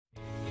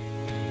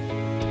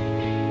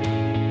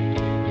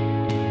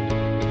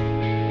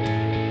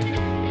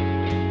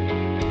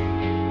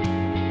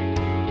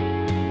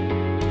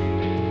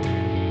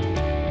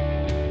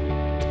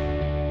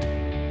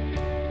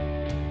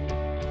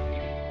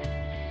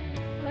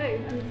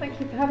and thank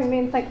you for having me,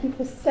 and thank you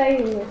for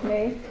staying with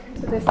me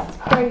to this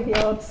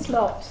graveyard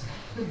slot.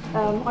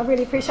 I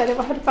really appreciate it.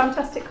 I had a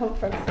fantastic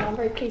conference, and I'm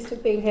very pleased to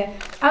have been here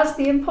as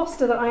the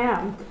imposter that I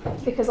am,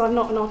 because I'm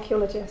not an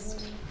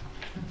archaeologist.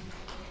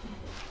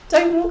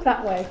 Don't walk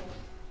that way.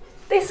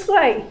 This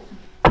way.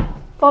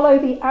 Follow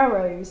the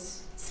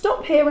arrows.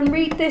 Stop here and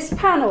read this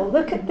panel.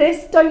 Look at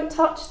this. Don't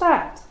touch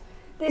that.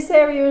 This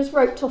area is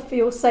roped off for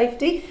your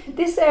safety.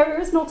 This area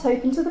is not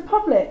open to the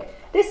public.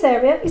 This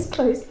area is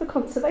closed for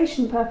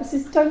conservation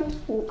purposes.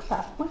 Don't walk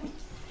that way.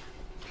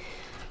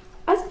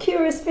 As a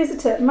curious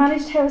visitor,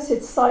 managed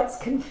heritage sites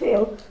can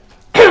feel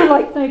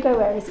like no-go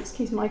areas,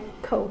 excuse my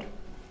cold.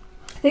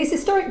 These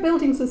historic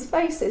buildings and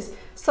spaces,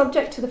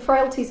 subject to the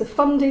frailties of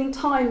funding,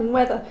 time and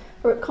weather,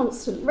 are at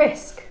constant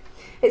risk.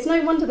 It's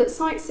no wonder that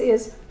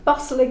sightseers,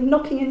 bustling,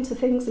 knocking into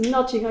things and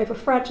nudging over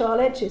fragile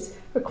edges,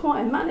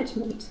 require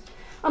management.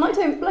 And I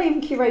don't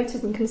blame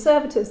curators and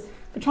conservators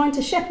for trying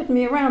to shepherd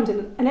me around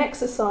in an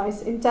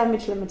exercise in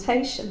damage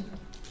limitation.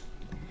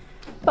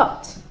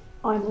 But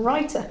I'm a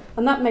writer,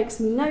 and that makes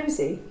me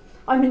nosy.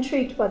 I'm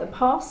intrigued by the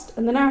past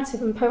and the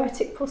narrative and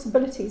poetic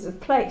possibilities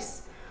of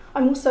place.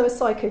 I'm also a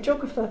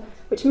psychogeographer,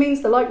 which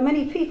means that, like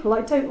many people,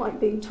 I don't like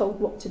being told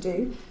what to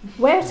do,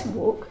 where to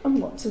walk,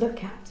 and what to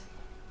look at.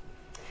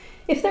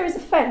 If there is a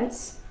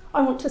fence,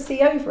 I want to see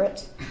over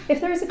it.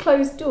 If there is a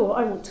closed door,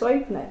 I want to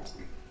open it.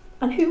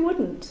 And who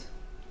wouldn't?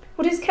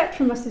 What is kept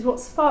from us is what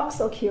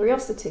sparks our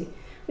curiosity.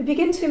 We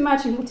begin to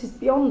imagine what is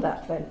beyond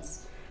that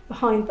fence,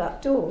 behind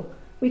that door.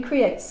 We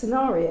create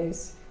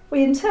scenarios.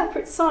 We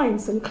interpret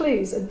signs and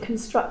clues and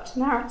construct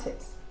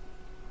narratives.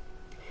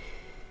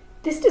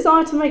 This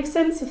desire to make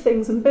sense of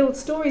things and build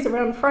stories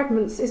around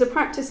fragments is a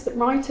practice that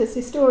writers,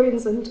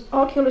 historians and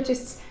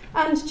archaeologists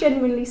and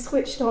genuinely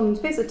switched-on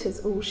visitors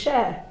all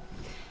share.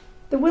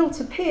 The will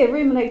to peer,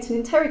 ruminate and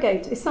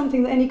interrogate is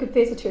something that any good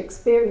visitor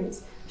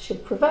experience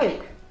should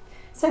provoke.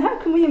 So how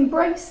can we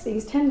embrace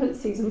these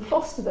tendencies and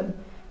foster them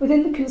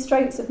within the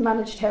constraints of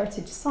managed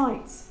heritage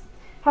sites?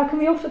 How can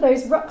we offer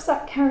those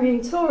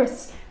rucksack-carrying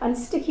tourists and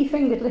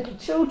sticky-fingered little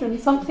children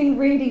something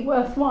really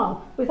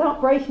worthwhile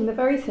without breaking the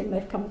very thing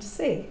they've come to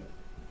see?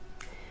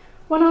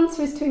 One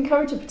answer is to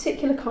encourage a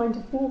particular kind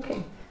of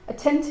walking,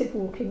 attentive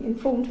walking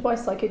informed by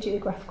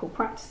psychogeographical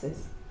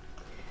practices.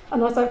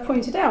 And as I've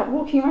pointed out,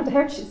 walking around a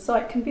heritage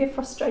site can be a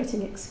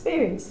frustrating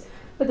experience,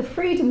 but the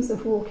freedoms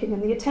of walking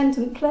and the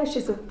attendant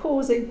pleasures of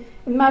pausing,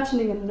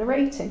 imagining and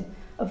narrating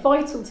are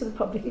vital to the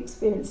public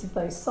experience of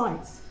those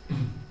sites.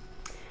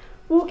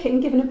 Walking,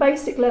 given a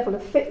basic level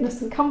of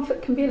fitness and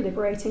comfort, can be a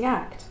liberating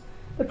act.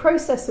 The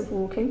process of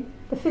walking,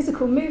 the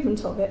physical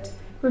movement of it,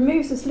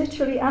 removes us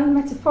literally and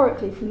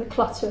metaphorically from the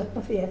clutter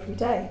of the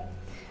everyday.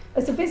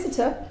 As a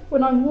visitor,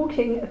 when I'm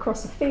walking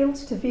across a field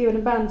to view an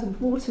abandoned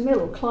water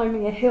mill or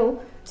climbing a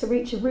hill to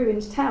reach a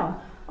ruined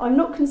tower, I'm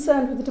not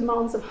concerned with the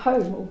demands of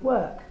home or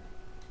work.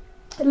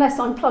 Unless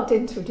I'm plugged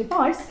into a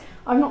device,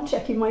 I'm not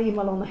checking my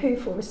email on the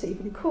hoof or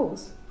receiving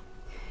calls.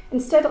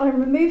 Instead, I'm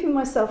removing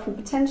myself from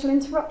potential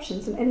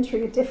interruptions and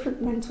entering a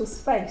different mental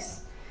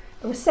space,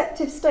 a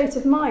receptive state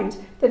of mind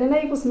that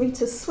enables me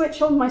to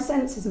switch on my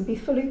senses and be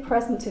fully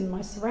present in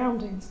my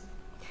surroundings.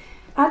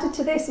 Added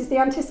to this is the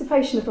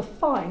anticipation of a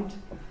find,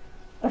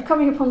 of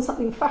coming upon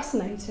something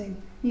fascinating,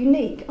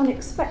 unique,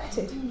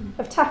 unexpected,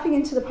 of tapping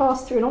into the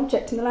past through an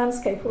object in the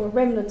landscape or a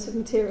remnant of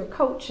material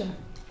culture.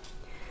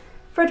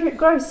 Frederick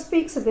Gross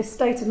speaks of this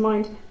state of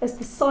mind as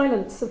the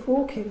silence of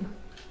walking.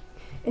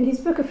 In his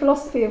book, A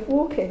Philosophy of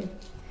Walking,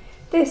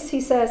 this, he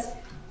says,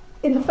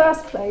 in the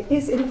first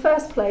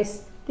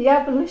place, the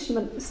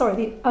abolishment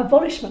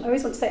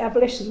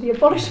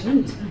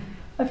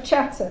of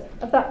chatter,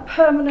 of that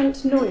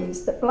permanent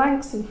noise that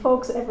blanks and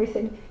fogs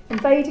everything,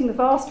 invading the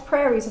vast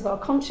prairies of our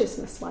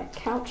consciousness like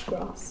couch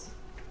grass.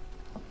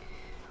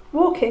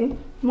 Walking,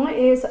 my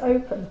ears are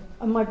open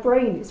and my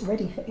brain is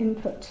ready for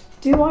input.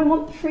 Do I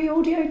want the free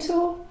audio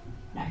tour?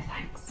 No,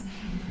 thanks.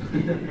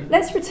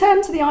 Let's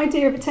return to the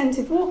idea of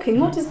attentive walking.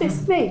 What does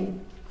this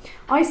mean?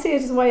 I see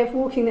it as a way of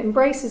walking that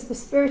embraces the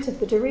spirit of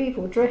the derive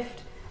or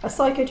drift, a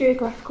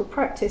psychogeographical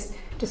practice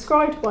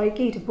described by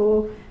Guy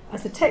Debord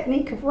as a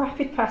technique of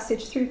rapid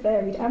passage through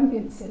varied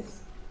ambiences.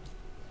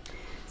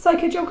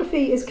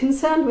 Psychogeography is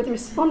concerned with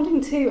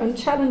responding to and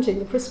challenging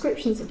the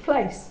prescriptions of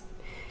place.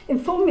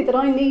 Inform me that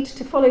I need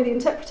to follow the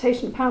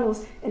interpretation of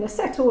panels in a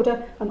set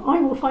order, and I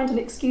will find an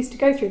excuse to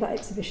go through that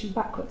exhibition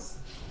backwards.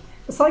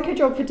 The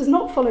psychogeographer does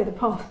not follow the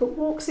path, but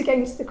walks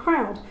against the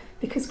crowd,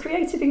 because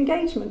creative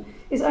engagement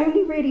is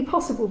only really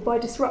possible by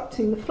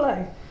disrupting the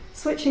flow,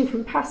 switching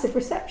from passive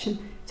reception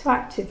to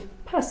active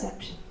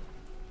perception.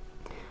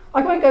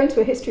 I won't go into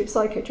a history of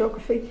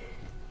psychogeography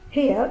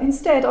here.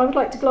 Instead, I would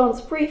like to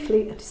glance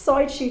briefly at a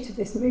side shoot of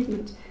this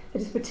movement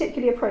that is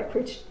particularly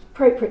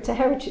appropriate to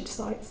heritage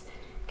sites,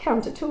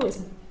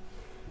 counter-tourism.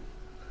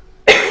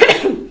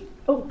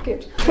 Oh,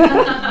 good.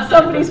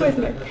 Somebody's with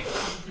me.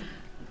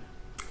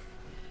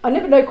 I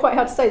never know quite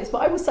how to say this,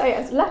 but I will say it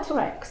as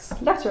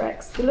LATEREX.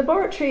 LATEREX, the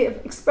Laboratory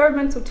of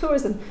Experimental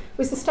Tourism,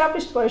 was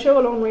established by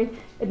Joël Henry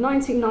in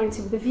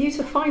 1990 with a view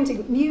to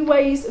finding new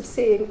ways of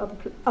seeing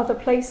other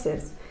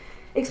places.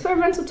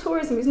 Experimental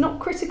tourism is not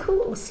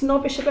critical or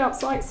snobbish about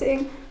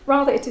sightseeing,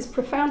 rather it is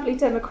profoundly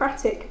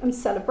democratic and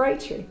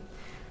celebratory.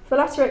 For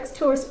Laterex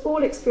tourists,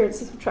 all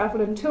experiences of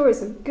travel and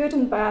tourism, good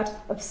and bad,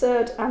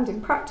 absurd and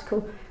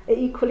impractical, are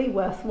equally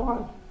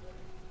worthwhile.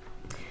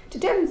 To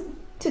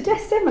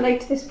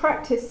disseminate this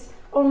practice,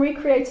 Henri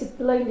created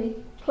the Lonely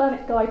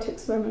Planet Guide to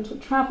Experimental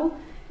Travel,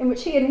 in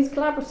which he and his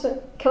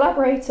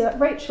collaborator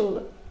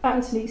Rachel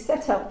Anthony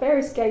set out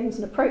various games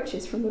and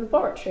approaches from the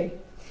laboratory.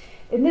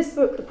 In this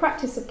book, the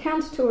practice of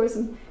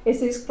counter-tourism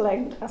is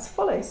explained as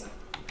follows.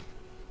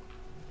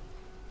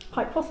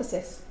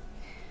 Hypothesis.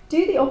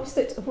 Do the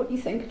opposite of what you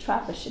think a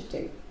traveller should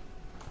do.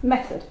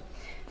 Method.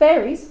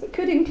 Varies, but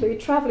could include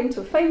travelling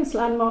to a famous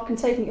landmark and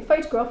taking a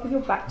photograph with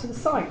your back to the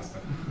site.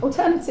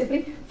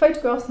 Alternatively,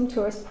 photograph some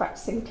tourists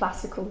practising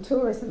classical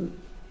tourism.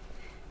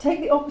 Take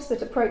the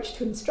opposite approach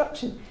to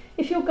instruction.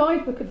 If your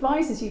guidebook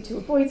advises you to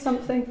avoid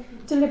something,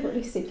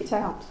 deliberately seek it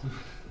out.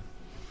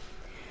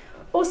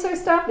 Also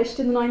established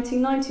in the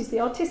 1990s,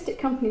 the artistic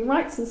company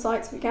Wrights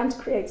Sites began to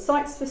create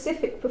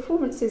site-specific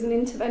performances and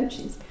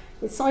interventions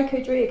with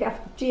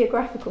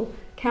psychogeographical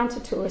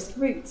counter-tourist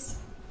routes.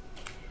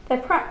 Their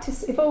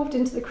practice evolved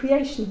into the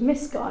creation of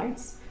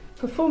misguides,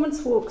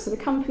 performance walks and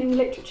accompanying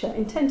literature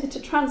intended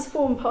to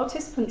transform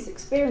participants'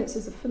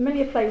 experiences of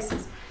familiar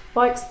places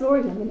by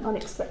exploring them in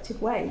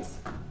unexpected ways.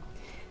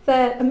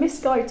 Their A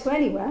Misguide to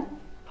Anywhere,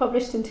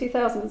 published in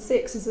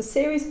 2006, is a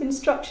series of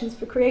instructions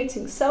for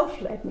creating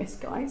self-led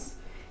misguides,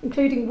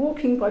 including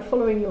walking by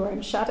following your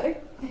own shadow,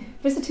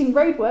 visiting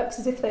roadworks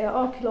as if they are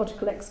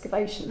archaeological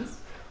excavations,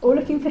 or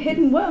looking for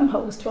hidden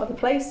wormholes to other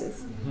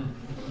places.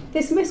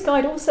 This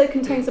misguide also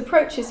contains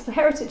approaches for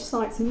heritage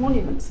sites and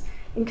monuments,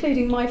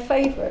 including my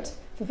favourite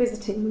for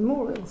visiting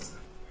memorials.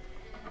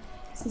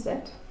 This is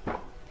it.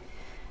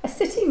 A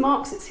city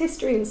marks its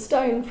history in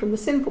stone, from the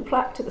simple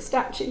plaque to the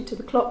statue to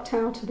the clock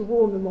tower to the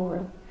war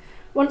memorial.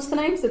 Once the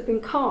names have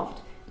been carved,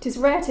 it is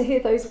rare to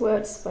hear those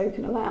words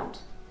spoken aloud.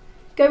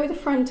 Go with a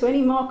friend to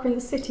any marker in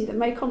the city that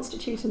may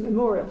constitute a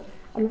memorial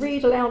and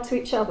read aloud to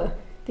each other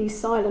these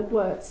silent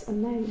words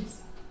and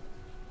names.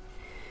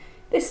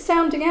 This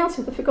sounding out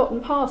of the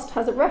forgotten past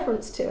has a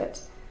reference to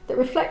it that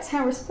reflects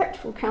how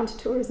respectful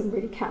counter-tourism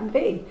really can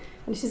be,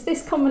 and it is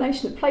this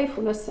combination of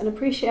playfulness and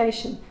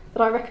appreciation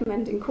that I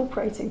recommend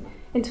incorporating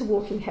into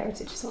walking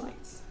heritage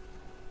sites.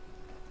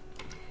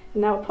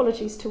 And now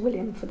apologies to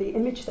William for the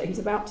image that he's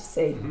about to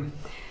see.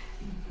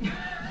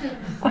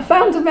 A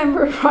founder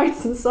member of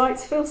Wrights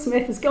Sites, Phil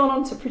Smith, has gone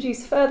on to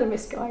produce further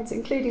misguides,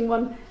 including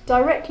one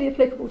directly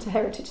applicable to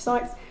heritage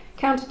sites,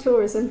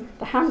 Counter-Tourism,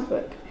 the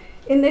Handbook.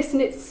 In this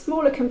and its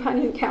smaller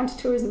companion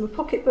Counter-Tourism, a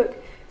pocketbook,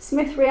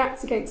 Smith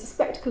reacts against the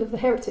spectacle of the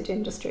heritage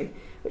industry,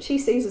 which he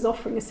sees as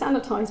offering a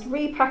sanitised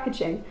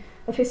repackaging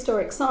of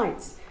historic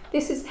sites.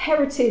 This is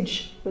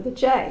heritage with a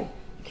J,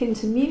 akin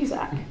to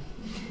Muzak,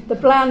 the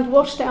bland,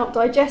 washed-out,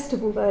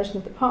 digestible version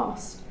of the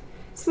past.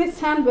 Smith's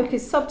handbook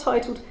is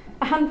subtitled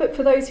A Handbook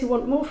for Those Who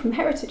Want More from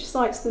Heritage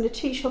Sites Than a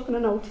Tea Shop and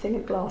an Old Thing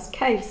in a Glass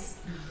Case.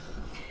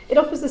 It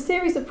offers a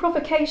series of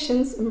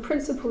provocations and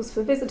principles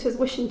for visitors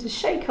wishing to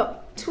shake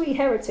up twee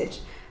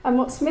heritage and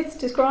what Smith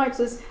describes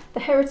as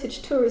the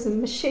heritage tourism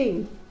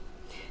machine.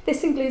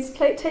 This includes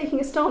taking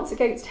a stance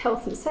against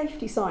health and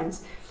safety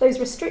signs, those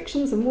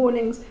restrictions and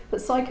warnings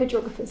that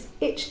psychogeographers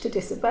itch to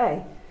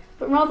disobey.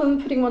 But rather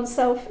than putting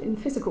oneself in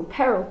physical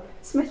peril,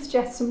 Smith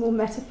suggests a more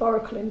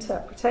metaphorical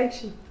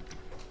interpretation.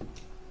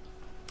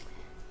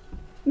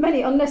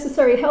 Many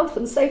unnecessary health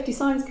and safety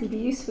signs can be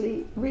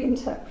usefully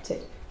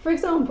reinterpreted. For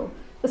example,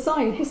 the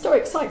sign,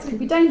 historic sites can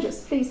be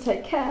dangerous, please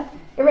take care,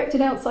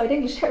 erected outside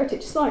English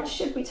heritage sites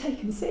should be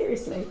taken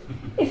seriously.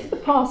 If the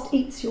past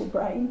eats your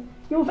brain,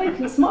 your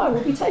vacant smile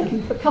will be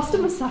taken for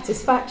customer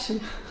satisfaction.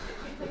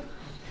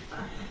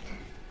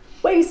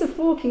 Ways of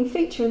walking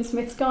feature in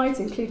Smith's guides,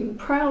 including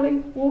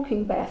prowling,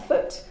 walking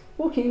barefoot,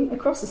 walking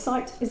across a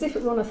site as if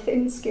it were on a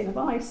thin skin of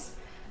ice,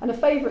 and a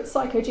favourite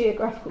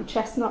psychogeographical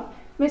chestnut,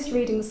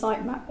 misreading the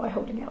site map by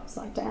holding it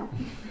upside down.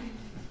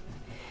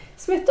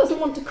 Smith doesn't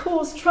want to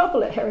cause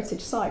trouble at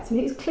heritage sites, and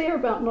he's clear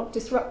about not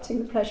disrupting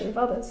the pleasure of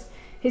others.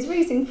 His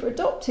reason for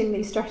adopting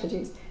these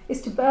strategies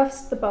is to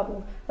burst the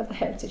bubble of the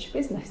heritage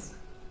business.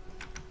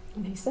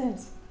 And he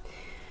says,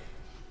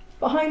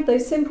 behind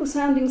those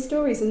simple-sounding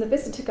stories in the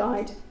visitor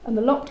guide and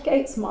the locked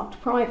gates marked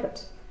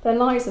private, there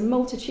lies a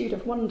multitude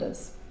of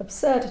wonders,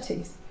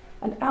 absurdities,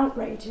 and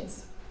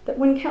outrages that,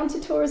 when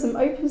counter-tourism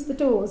opens the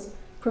doors,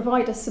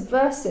 provide a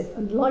subversive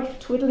and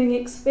life-twiddling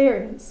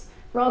experience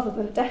rather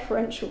than a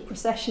deferential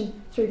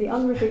procession through the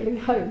unrevealing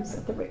homes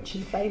of the rich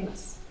and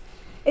famous.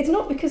 It's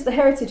not because the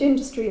heritage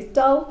industry is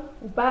dull,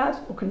 or bad,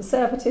 or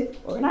conservative,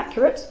 or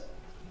inaccurate,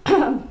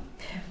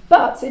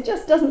 but it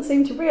just doesn't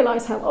seem to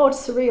realise how odd,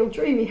 surreal,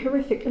 dreamy,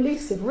 horrific,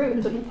 elusive,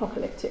 ruined and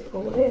apocalyptic it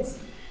all is.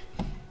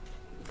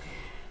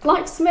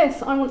 Like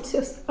Smith, I want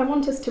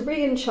us to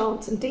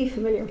re-enchant and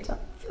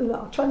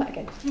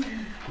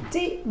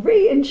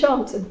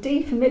re-enchant and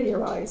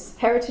defamiliarise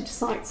heritage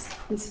sites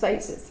and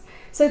spaces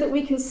so that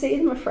we can see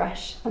them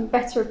afresh and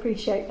better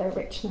appreciate their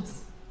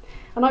richness.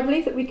 And I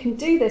believe that we can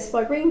do this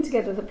by bringing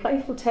together the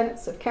playful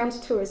tenets of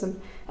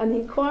counter-tourism and the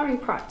inquiring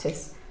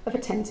practice of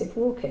attentive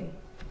walking.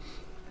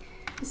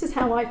 This is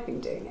how I've been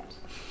doing it.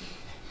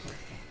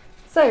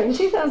 So in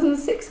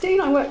 2016,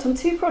 I worked on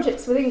 2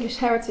 projects with English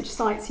heritage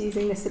sites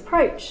using this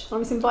approach. I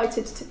was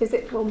invited to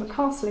visit Wilmot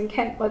Castle in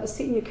Kent by the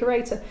senior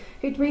curator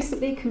who'd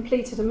recently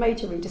completed a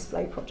major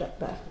redisplay project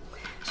there.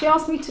 She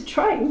asked me to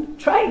train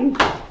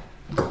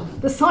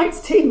the site's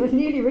team of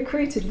newly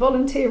recruited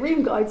volunteer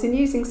room guides in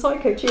using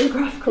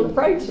psychogeographical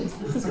approaches.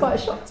 This is quite a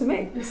shock to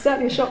me. It's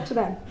certainly a shock to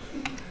them.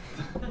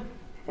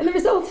 In the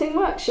resulting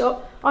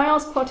workshop, I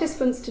asked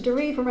participants to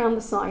derive around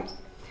the site,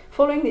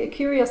 following their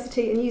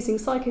curiosity and using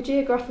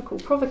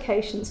psychogeographical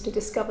provocations to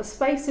discover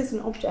spaces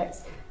and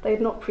objects they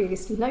had not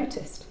previously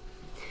noticed.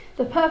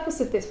 The purpose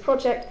of this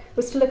project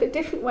was to look at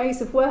different ways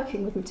of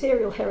working with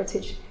material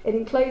heritage in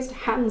enclosed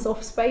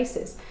hands-off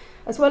spaces,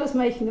 as well as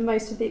making the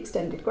most of the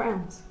extended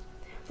grounds.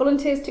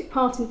 Volunteers took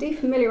part in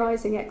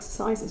defamiliarising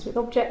exercises with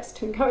objects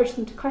to encourage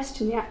them to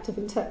question the act of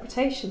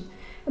interpretation,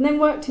 and then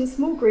worked in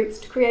small groups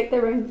to create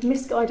their own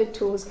misguided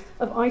tours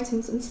of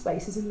items and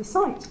spaces in the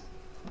site.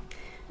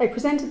 They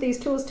presented these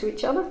tours to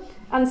each other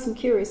and some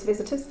curious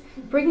visitors,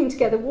 bringing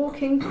together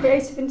walking,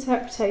 creative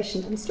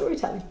interpretation and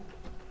storytelling.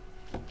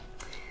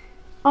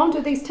 Armed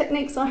with these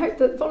techniques, I hope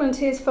that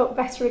volunteers felt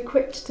better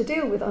equipped to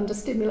deal with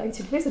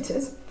understimulated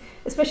visitors,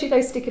 especially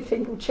those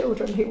sticker-fingered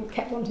children who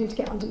kept wanting to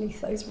get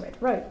underneath those red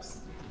ropes.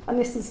 And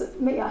this is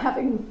me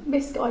having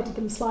misguided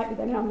them slightly,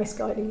 they're now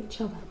misguiding each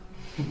other.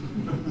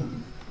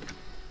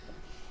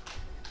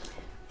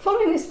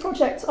 Following this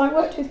project, I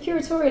worked with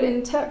curatorial and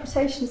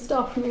interpretation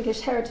staff from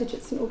English Heritage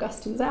at St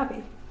Augustine's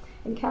Abbey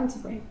in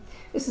Canterbury.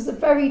 This is a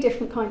very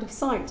different kind of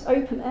site,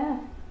 open air,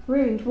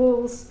 ruined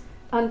walls,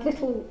 and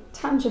little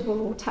tangible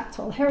or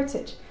tactile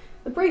heritage.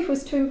 The brief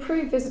was to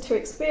improve visitor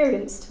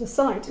experience to the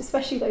site,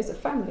 especially those of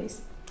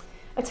families.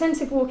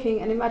 Attentive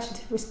walking and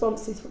imaginative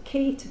responses were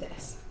key to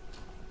this.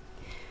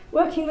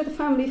 Working with a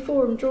family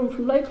forum drawn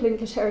from local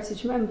English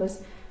Heritage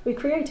members, we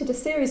created a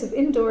series of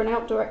indoor and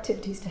outdoor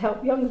activities to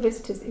help young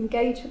visitors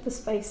engage with the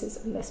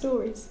spaces and their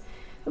stories.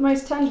 The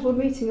most tangible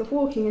meeting of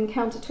walking and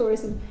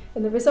counter-tourism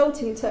and the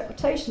resulting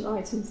interpretation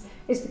items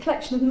is the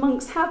collection of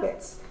monks'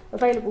 habits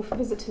available for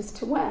visitors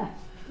to wear.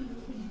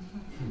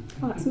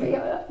 Well, that's me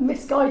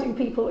misguiding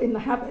people in the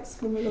habits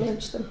when we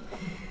launch them.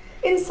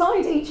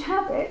 Inside each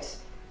habit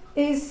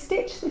is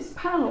stitched this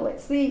panel.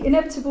 It's the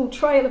inevitable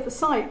trail of the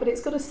site, but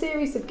it's got a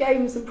series of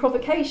games and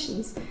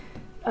provocations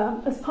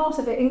as part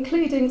of it,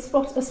 including a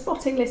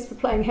spotting list for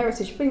playing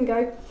heritage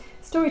bingo,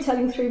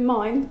 storytelling through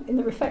mime in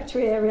the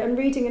refectory area, and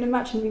reading an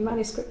imaginary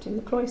manuscript in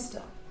the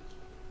cloister.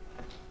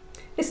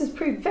 This has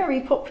proved very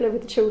popular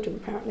with the children,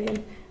 apparently,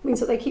 and means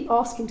that they keep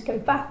asking to go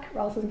back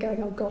rather than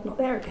going, oh God, not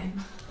there again.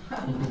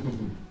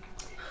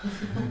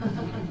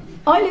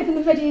 I live in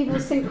the medieval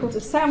sinkhole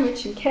of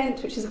Sandwich in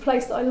Kent, which is a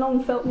place that I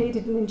long felt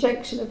needed an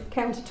injection of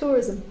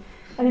counter-tourism,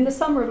 and in the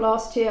summer of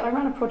last year I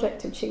ran a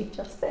project to achieve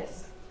just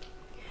this.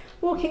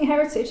 Walking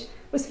Heritage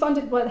was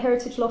funded by the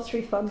Heritage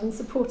Lottery Fund and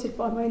supported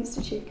by my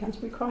institute,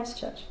 Canterbury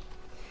Christchurch.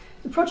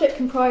 The project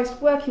comprised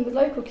working with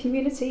local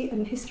community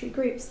and history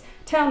groups,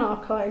 town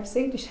archives,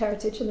 English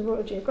Heritage and the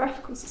Royal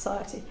Geographical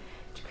Society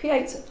to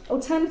create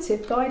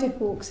alternative guided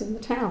walks in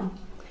the town.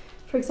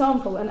 For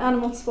example, an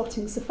animal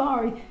spotting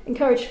safari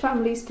encouraged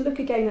families to look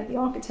again at the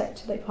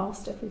architecture they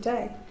passed every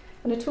day,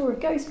 and a tour of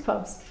ghost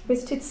pubs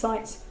visited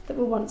sites that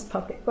were once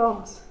public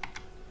bars.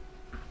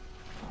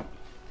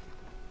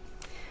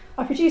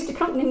 I produced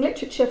accompanying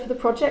literature for the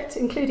project,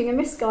 including a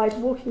misguide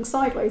Walking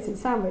Sideways in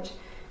Sandwich,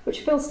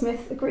 which Phil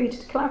Smith agreed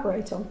to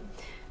collaborate on,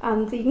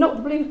 and the Not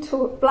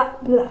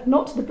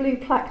the Blue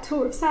Plaque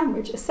Tour of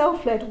Sandwich, a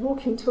self-led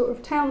walking tour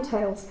of town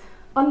tales,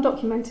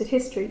 undocumented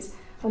histories,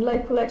 and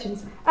local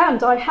legends.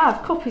 And I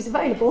have copies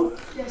available.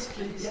 Yes,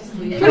 please. Yes,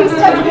 please. Please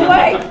take them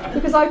away,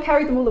 because I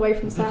carried them all the way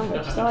from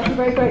Sandwich, so I'm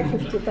very grateful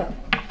to that.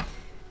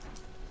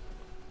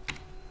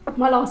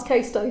 My last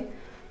case study.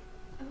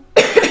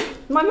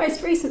 My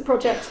most recent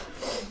project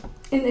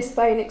in this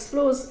vein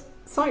explores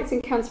sites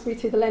in Canterbury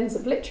through the lens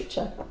of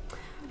literature.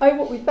 Oh,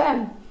 What We've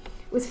Been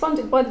was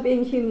funded by the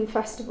Being Human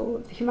Festival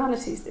of the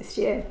Humanities this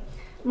year.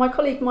 My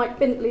colleague Mike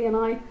Bintley and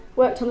I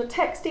worked on a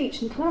text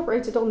each and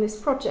collaborated on this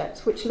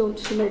project, which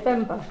launched in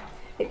November.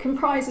 It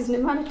comprises an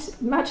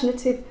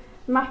imaginative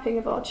mapping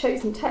of our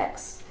chosen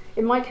texts,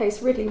 in my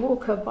case Ridley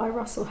Walker by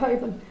Russell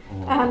Hoban,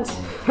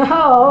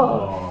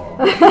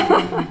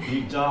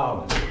 You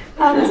darling.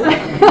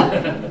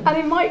 and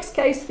in Mike's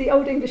case the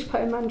Old English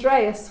poem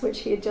Andreas, which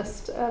he had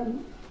just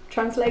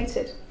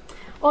translated,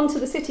 onto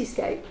the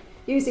cityscape,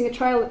 using a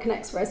trail that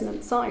connects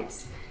resonant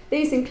sites.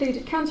 These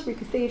included Canterbury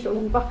Cathedral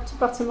and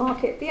Butter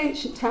Market, the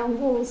ancient town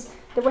walls,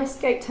 the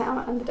Westgate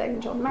Tower and the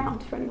Dame John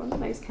Mount, for anyone that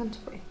knows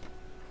Canterbury.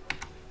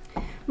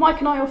 Mike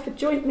and I offered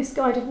joint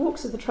misguided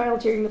walks of the trail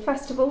during the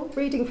festival,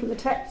 reading from the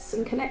texts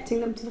and connecting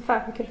them to the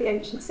fabric of the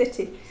ancient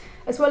city,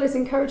 as well as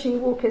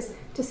encouraging walkers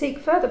to seek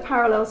further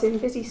parallels in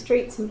busy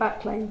streets and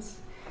back lanes.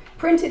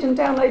 Printed and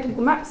downloadable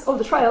maps of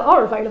the trail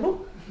are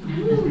available.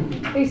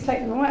 Please take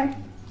them away.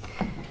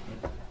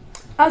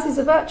 as is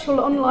a virtual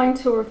online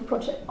tour of the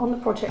project on the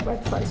project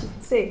website, as you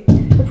can see.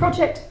 The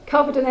project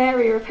covered an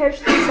area of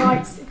Wrights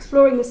Sites,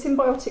 exploring the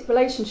symbiotic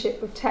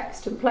relationship of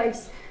text and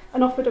place,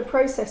 and offered a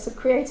process of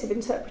creative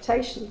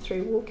interpretation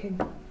through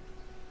walking.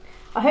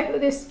 I hope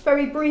that this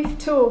very brief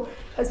tour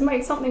has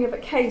made something of a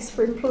case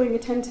for employing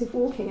attentive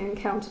walking and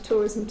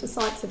counter-tourism to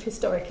sites of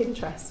historic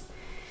interest.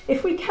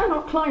 If we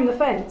cannot climb the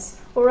fence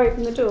or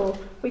open the door,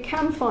 we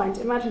can find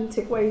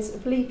imaginative ways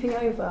of leaping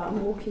over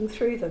and walking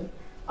through them,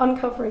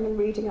 uncovering and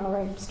reading our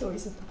own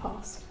stories of the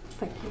past.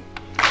 Thank you.